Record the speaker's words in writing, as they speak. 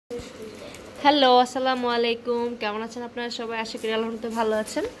Hello, আসসালামু আলাইকুম। কেমন আছেন আপনারা সবাই? আশা করি আলহামদুলিল্লাহ ভালো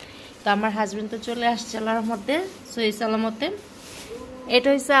আছেন। তো আমার হাজবেন্ড তো চলে আসছে আল্লাহর মধ্যে সহি সালামতে। এটা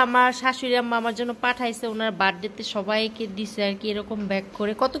হচ্ছে আমার শাশুড়ি আম্মা আমার জন্য পাঠাইছে, ওনার বার্থডেতে সবাইকে দিছে আর কি, এরকম ব্যাগ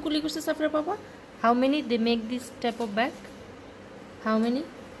করে। কতগুলি করছে সাফরা বাবা? How many they make this type of bag? How many?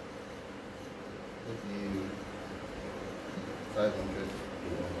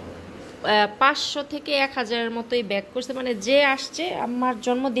 500 থেকে 1000-এর মতোই ব্যাগ করছে। মানে যে আসছে আমার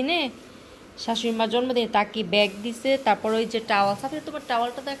জন্মদিনে, শাশুড়ি মার জন্মদিনে তাকে ব্যাগ দিছে। তারপর ওই যে টাওয়াল, সাফিরা তোমার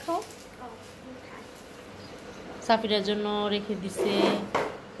টাওয়ালটা দেখাও, সাফিরার জন্য রেখে দিছে।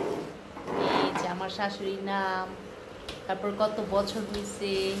 এই যে আমার শাশুড়ির নাম, তারপর কত বছর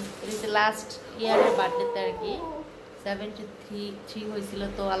হয়েছে, এটা লাস্ট ইয়ারের বার্থডেতে আর কি, 73 হয়েছিল।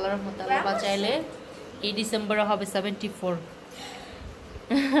 তো আল্লাহর রহমতে আল্লাহ বাঁচাইলে এই ডিসেম্বরে হবে 74।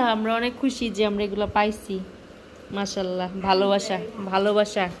 আমরা অনেক খুশি যে আমরা এগুলো পাইছি। মাশাআল্লাহ, ভালোবাসা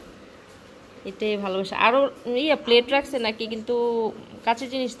ভালোবাসা, এটাই ভালোবাসা। আরও প্লেট রাখছে নাকি, কিন্তু কাছের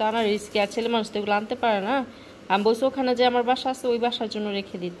জিনিস তো আনার রিস্কি, আর ছেলে মানুষ তো এগুলো আনতে পারে না। আমি বলছি ওখানে যে আমার বাসা আছে ওই বাসার জন্য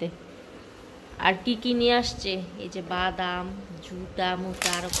রেখে দিতে। আর কি কি নিয়ে আসছে, এই যে বাদাম, জুতা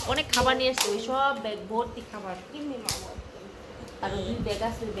মুতা, আর অনেক খাবার নিয়ে আসছে। ওই সব ব্যাগ ভর্তি খাবার, আর 2 ব্যাগ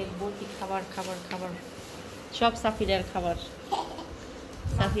আছে, ব্যাগ ভর্তি খাবার খাবার খাবার, সব সাফিরার খাবার।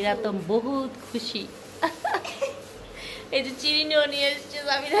 সাফিরা তো বহুত খুশি। এই যে চিনিও নিয়ে এসছে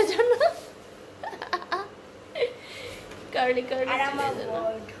সাফিরার জন্য। Curly.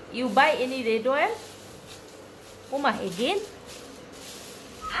 You buy any red oil? Oma, again?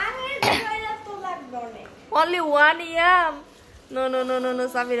 Only one yam. No,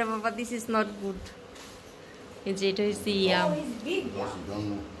 Safira Papa, this is not good. It's it is the yam. Oh, it's big. Because you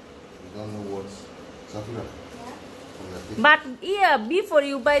don't know what's Safira. But yeah, before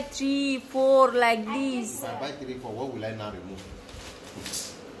you buy 3, 4 like this. If I buy 3, 4, what will I now remove?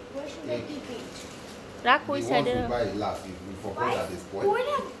 Where should I keep it? রাখ ওই The সাইডে। ones we buy last, if we forgot that they spoiled.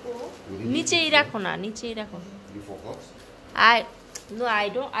 নিচেই রাখো না, নিচেই রাখো। You forgot?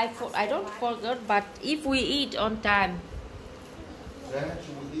 I don't forget, but if we eat on time. Then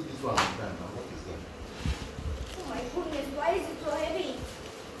she will eat this one on time. Now what is that? Oh my goodness, why is it so heavy?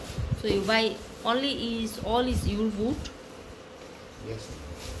 So you buy only all is your wood. Yes.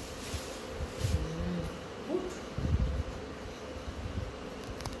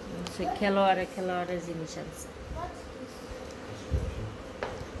 সে খেলোয়াড়ের জিনিস আছে। What's this?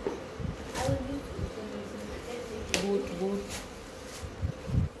 I will use boot.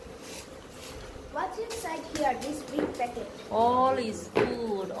 What's inside here? This big packet. All is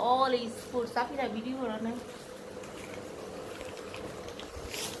food. Safira video করো না।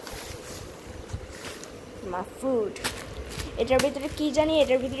 My food. এটার ভিতরে কি জানি,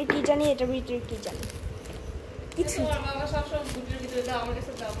 এটার ভিতরে কি জানি, এটার ভিতরে কি জানি। কিছু। বাবা সব বুটের ভিতরে দাও, আমার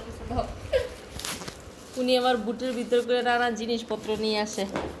কাছে দাও। উনি আবার বুটের ভিতর করে নানা জিনিসপত্র নিয়ে আসে।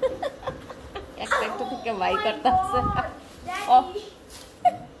 একটা থেকে বাই করতে আছে।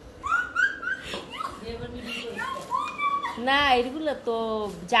 না, এগুলো তো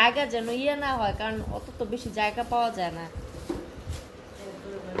জায়গা যেন না হয়, কারণ অত তো বেশি জায়গা পাওয়া যায় না।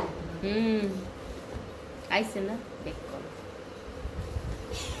 আইছে না, দেখ করো।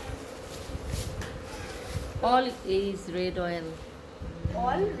 All is red oil.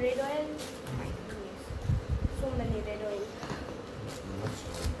 All red oil. My goodness. So many red oil.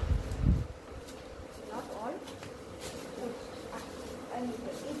 Not all. I need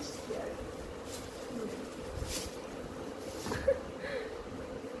the itch here.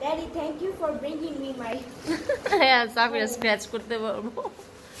 Daddy, thank you for bringing me my. হ্যাঁ, সাফিরা স্ক্র্যাচ করতে পারবো।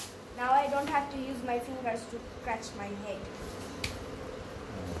 Now I don't have to use my fingers to scratch my head.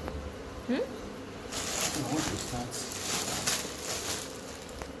 You want to start?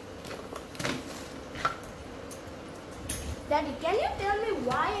 Daddy, can you tell me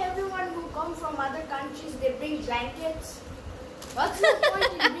why everyone who comes from other countries they bring blankets? What's the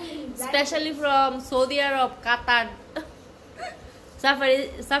point in bringing blankets? Especially from Saudi Arab, Qatar.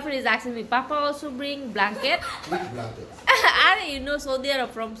 Safari is asking me, Papa also bring blanket? Which blanket? You know Saudi Arab,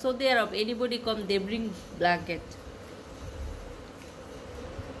 from Saudi Arab, anybody come, they bring blanket.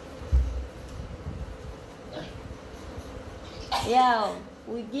 Yeah,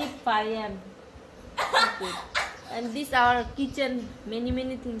 we give Parian. And this our kitchen,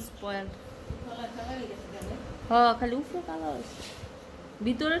 many things spoiled. খালি উপরে কালো আছে,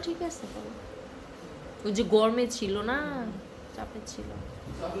 ভিতরে ঠিক আছে। ওই যে গরমে ছিল না, চাপে ছিল।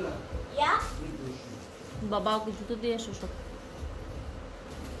 Yeah? বাবা ওকে জুতো দিয়ে আসো সব।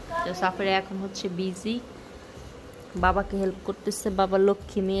 সাফিরা এখন হচ্ছে বিজি, বাবাকে হেল্প করতেছে, বাবার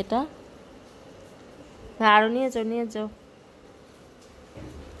লক্ষ্মী মেয়েটা। আরো নিয়ে যাও।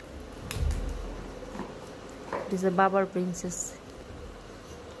 is a Babar princess.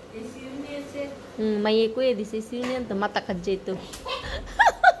 May kuya this is union to mata ka jito.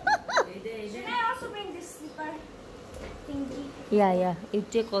 Should I also bring this slipper thingy? Yeah, you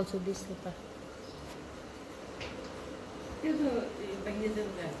take also this slipper.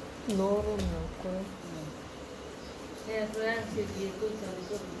 No.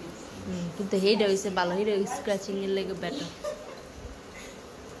 কিন্তু হেইটা হইছে ভালো, হেইটা স্ক্র্যাচিং এর লাগে বেটার।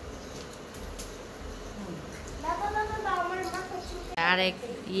 আরেক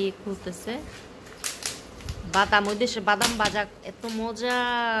খুলতেছে বাদাম, ওই দেশে বাদাম ভাজা এত মজা,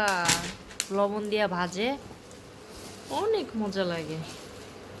 লবণ দিয়া ভাজে, অনেক মজা লাগে।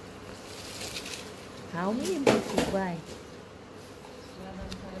 How many books you buy?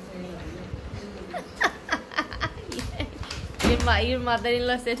 Your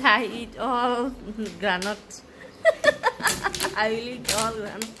mother-in-law said I eat all granuts. I will eat all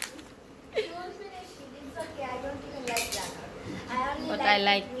granuts. Don't finish it. It's okay. I don't even like granite. But I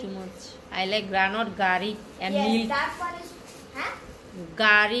like too much. I like granite, gari, and yes, milk. that one is. Huh?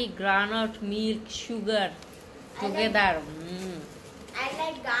 Gari, granite, milk, sugar together. I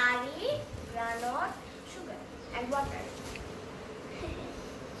like gari, granite, sugar, and water.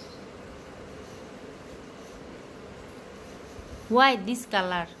 Why this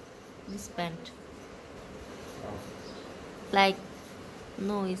color? This pant? Like,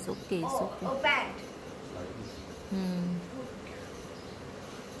 no, it's okay. It's okay. Oh, pant. Like this.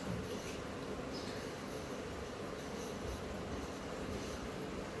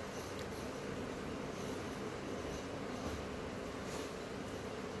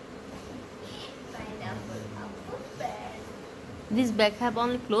 Pineapple, apple, pant. This bag have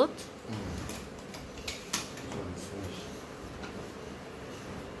only clothes. So it's finished.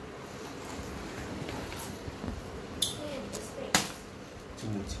 Here, this thing.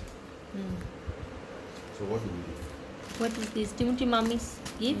 Timothy. So what do we do? What is this? Timothy mommy's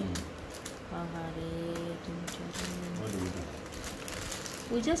gift? What do we do?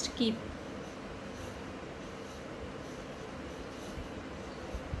 We just keep.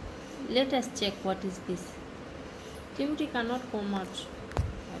 Let us check what is this. Timothy cannot come out.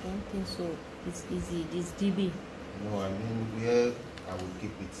 I don't think so. It's easy. It is DB. No, I mean where I will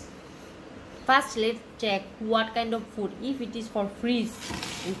keep it. First, let's check what kind of food. If it is for freeze,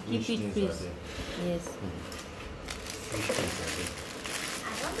 we keep Which it things freeze. are there? Yes. Which things are there?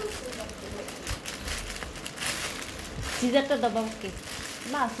 I want to see that. সিজারটা দাও ওকে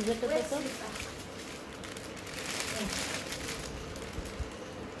না সিজারটা Where's দাও slipper?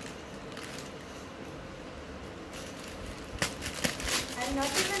 I'm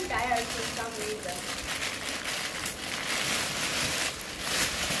not even tired for some reason.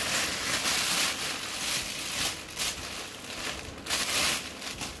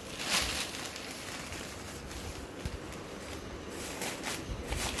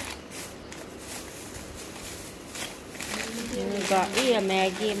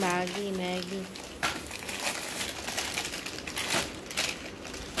 Maggie.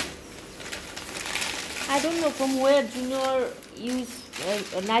 I don't know from where Junior use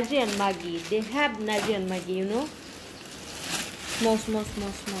Nigerian Maggi. They have Nigerian Maggi, you know. Small,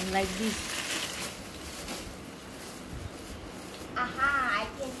 like this. Aha, I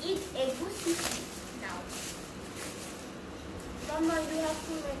can eat egusi now. Mama, you have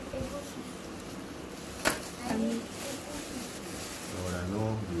to make egusi. I need egusi. But I know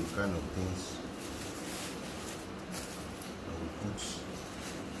the kind of things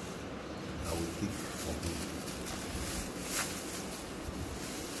I will keep for me.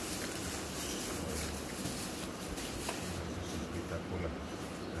 This is bitter cola.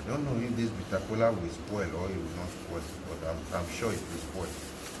 I don't know if this bitter cola will spoil or it will not spoil, but I'm sure it will spoil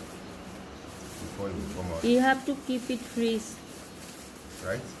before it will come out. You have to keep it freeze.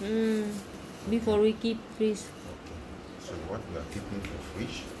 Right? Before we keep freeze. Okay. So what we are keeping for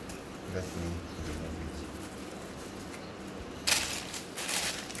fridge, let me remove it.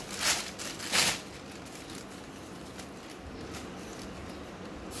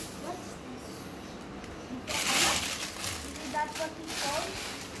 What's this? Is that what it's called?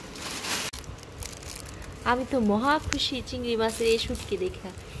 আমি তো মহা খুশি চিংড়ি মাছের এই শুটকি দেখা।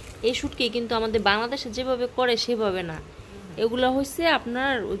 এই শুটকি কিন্তু আমাদের বাংলাদেশে যেভাবে করে সেভাবে না। এগুলো হচ্ছে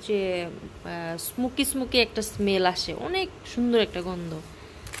আপনার ওই যে স্মোকি একটা স্মেল আসে, অনেক সুন্দর একটা গন্ধ।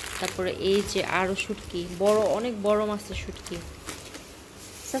 তারপরে এই যে আরো শুটকি, অনেক বড় মাছের শুটকি।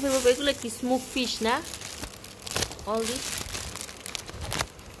 সাফির বাবা এগুলো কি স্মোক ফিশ না? অল দিস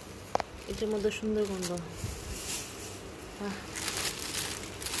এটার মধ্যে সুন্দর গন্ধ।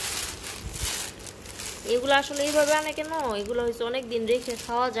 এগুলো আসলে এইভাবে আনে কেন? এগুলো হচ্ছে অনেক দিন রেখে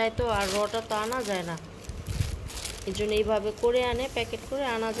খাওয়া যায় তো, আর রটা তো আনা যায় না। এই জন্য এইভাবে করে আনে, প্যাকেট করে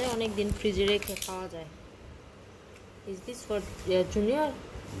আনা যায়, অনেক দিন ফ্রিজে রেখে খাওয়া যায়। Is this for junior?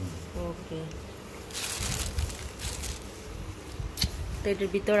 ওকে। তো এটার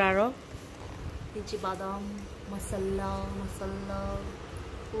ভিতর আরও নিচে বাদাম, মশলা মশলা,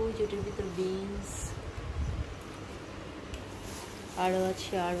 ওই যেটার ভিতর বিনস আরও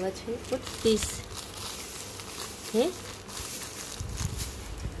আছে হোয়াটস দিস? হ্যাঁ,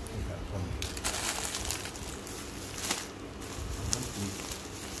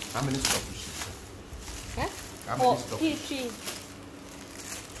 How many stuff is she? হ্যাঁ, How O many stuff? Three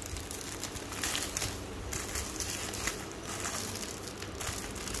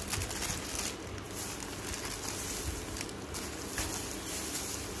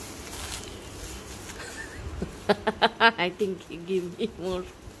I think you give me more.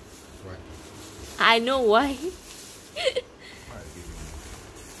 Why? I know why. Why are you giving me?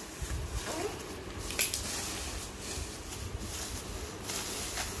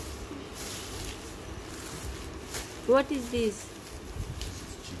 What is this? This is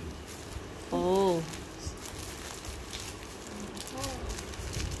chili. Oh,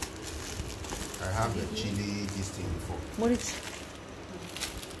 I have the chili this thing before. moric.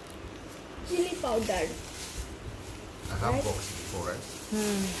 Chili powder. I have Right. box before, right?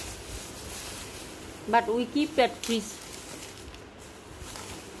 But we keep at freeze.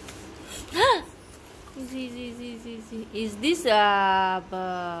 Is this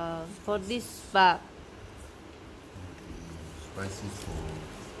for this Spices for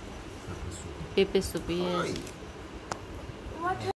pepper soup. pepper soup? Yes. Oi. What